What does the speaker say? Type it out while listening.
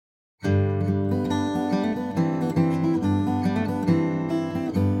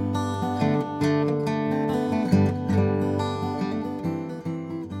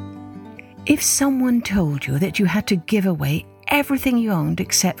If someone told you that you had to give away everything you owned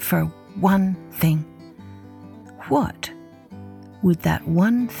except for one thing, what would that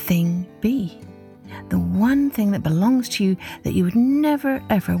one thing be? The one thing that belongs to you that you would never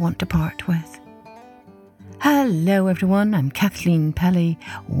ever want to part with. Hello everyone, I'm Kathleen Pelly.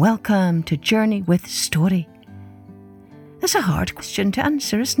 Welcome to Journey with Story. That's a hard question to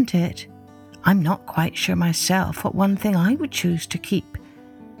answer, isn't it? I'm not quite sure myself what one thing I would choose to keep,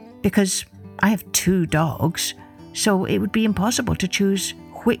 because I have 2 dogs, so it would be impossible to choose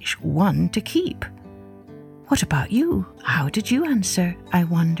which one to keep. What about you? How did you answer, I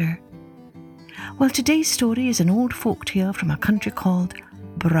wonder? Well, today's story is an old folktale from a country called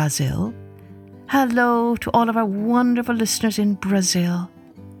Brazil. Hello to all of our wonderful listeners in Brazil.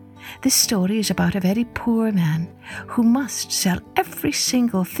 This story is about a very poor man who must sell every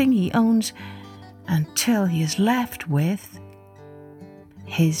single thing he owns until he is left with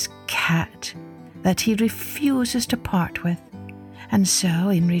his cat that he refuses to part with. And so,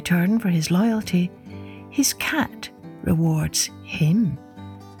 in return for his loyalty, his cat rewards him.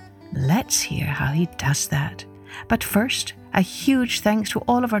 Let's hear how he does that. But first, a huge thanks to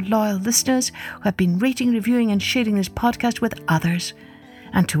all of our loyal listeners who have been rating, reviewing and sharing this podcast with others.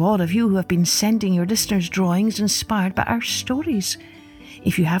 And to all of you who have been sending your listeners' drawings inspired by our stories.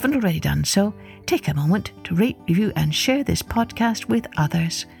 If you haven't already done so, take a moment to rate, review and share this podcast with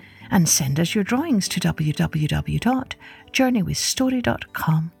others. And send us your drawings to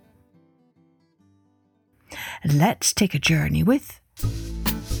www.journeywithstory.com. Let's take a journey with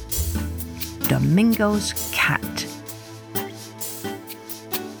Domingo's cat.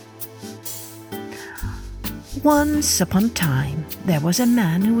 Once upon a time, there was a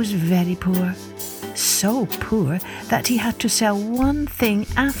man who was very poor. So poor that he had to sell one thing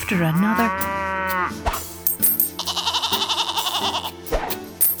after another.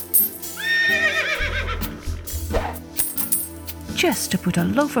 Just to put a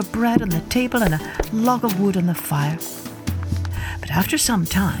loaf of bread on the table and a log of wood on the fire. But after some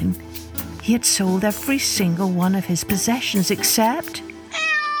time, he had sold every single one of his possessions except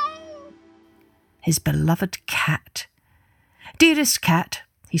his beloved cat. "Dearest cat,"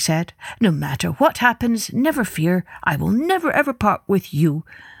 he said, "no matter what happens, never fear, I will never ever part with you.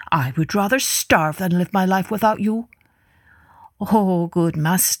 I would rather starve than live my life without you." "Oh, good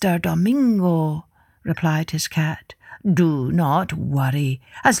Master Domingo," replied his cat, "do not worry.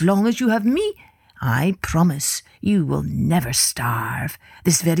 As long as you have me, I promise you will never starve.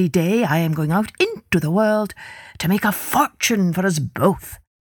 This very day I am going out into the world to make a fortune for us both."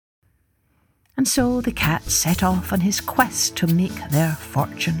 And so the cat set off on his quest to make their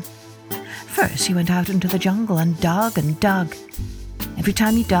fortune. First he went out into the jungle and dug and dug. Every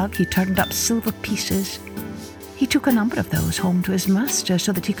time he dug, he turned up silver pieces. He took a number of those home to his master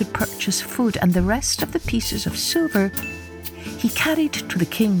so that he could purchase food, and the rest of the pieces of silver he carried to the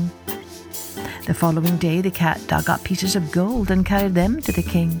king. The following day the cat dug up pieces of gold and carried them to the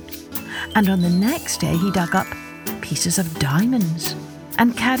king. And on the next day he dug up pieces of diamonds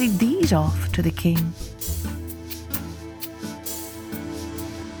and carried these off to the king.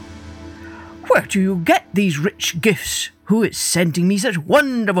 "Where do you get these rich gifts? Who is sending me such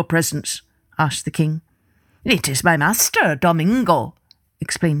wonderful presents?" asked the king. "It is my master, Domingo,"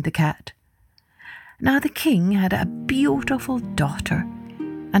 explained the cat. Now the king had a beautiful daughter,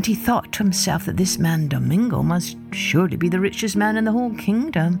 and he thought to himself that this man Domingo must surely be the richest man in the whole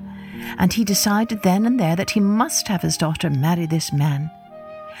kingdom, and he decided then and there that he must have his daughter marry this man.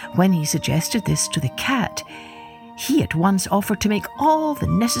 When he suggested this to the cat, he at once offered to make all the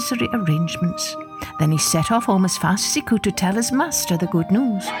necessary arrangements. Then he set off home as fast as he could to tell his master the good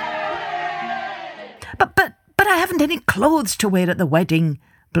news. But I haven't any clothes to wear at the wedding,"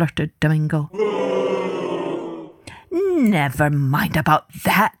 blurted Domingo. "Never mind about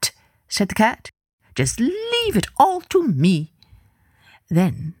that," said the cat. "Just leave it all to me."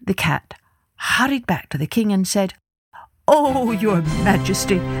 Then the cat hurried back to the king and said, "Oh, your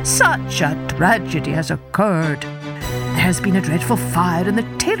majesty, such a tragedy has occurred. There has been a dreadful fire in the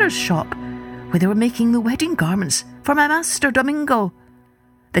tailor's shop where they were making the wedding garments for my master Domingo.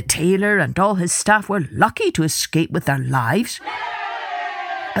 The tailor and all his staff were lucky to escape with their lives,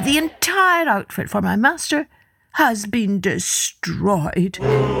 but the entire outfit for my master has been destroyed.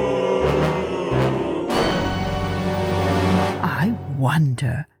 I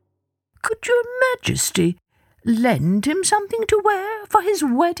wonder, could your majesty lend him something to wear for his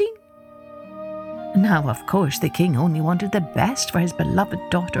wedding?" Now, of course, the king only wanted the best for his beloved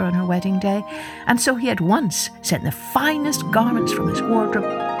daughter on her wedding day, and so he at once sent the finest garments from his wardrobe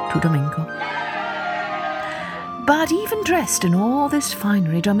to Domingo. But even dressed in all this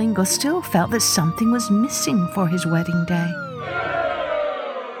finery, Domingo still felt that something was missing for his wedding day.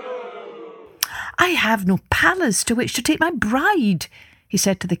 "I have no palace to which to take my bride," he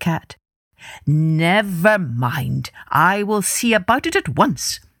said to the cat. "Never mind, I will see about it at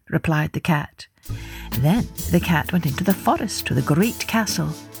once," replied the cat. Then the cat went into the forest to the great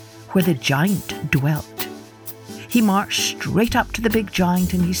castle where the giant dwelt. He marched straight up to the big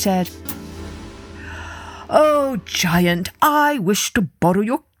giant and he said, "Oh, giant, I wish to borrow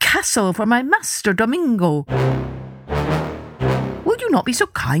your castle for my master Domingo. Will you not be so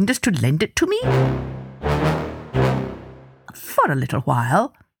kind as to lend it to me? For a little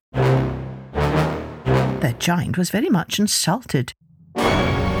while." The giant was very much insulted.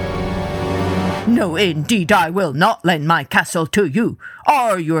 "No, indeed, I will not lend my castle to you,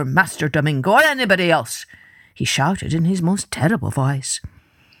 or your master Domingo, or anybody else," he shouted in his most terrible voice.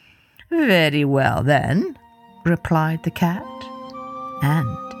 "Very well, then," replied the cat, and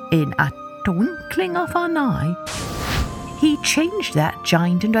in a twinkling of an eye, he changed that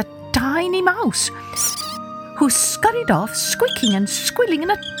giant into a tiny mouse, who scurried off squeaking and squealing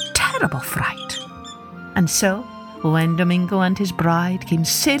in a terrible fright. And so, when Domingo and his bride came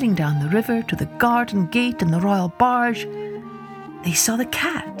sailing down the river to the garden gate in the royal barge, they saw the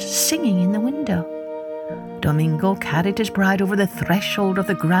cat singing in the window. Domingo carried his bride over the threshold of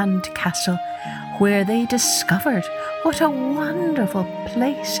the grand castle, where they discovered what a wonderful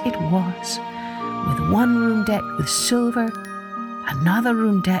place it was, with one room decked with silver, another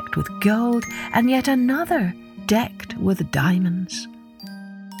room decked with gold, and yet another decked with diamonds.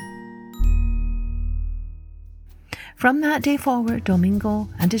 From that day forward, Domingo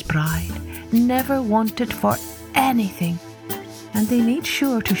and his bride never wanted for anything, and they made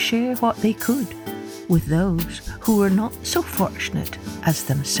sure to share what they could with those who were not so fortunate as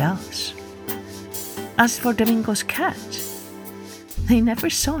themselves. As for Domingo's cat, they never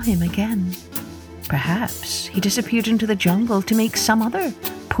saw him again. Perhaps he disappeared into the jungle to make some other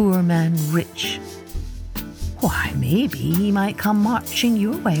poor man rich. Why, maybe he might come marching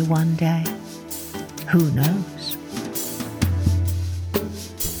your way one day. Who knows?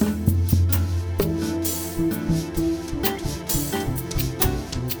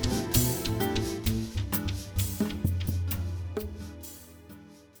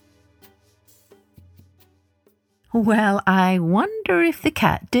 Well, I wonder if the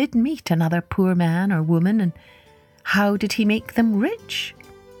cat did meet another poor man or woman, and how did he make them rich?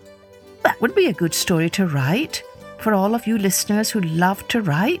 That would be a good story to write for all of you listeners who love to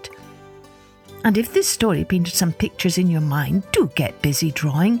write. And if this story painted some pictures in your mind, do get busy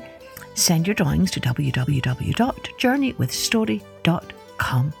drawing. Send your drawings to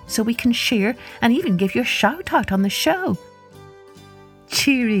www.journeywithstory.com so we can share and even give you a shout out on the show.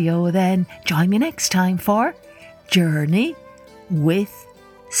 Cheerio then. Join me next time for Journey with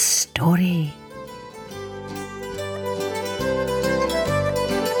Story.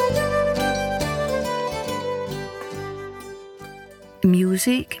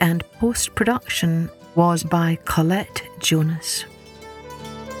 Music and post-production was by Colette Jonas.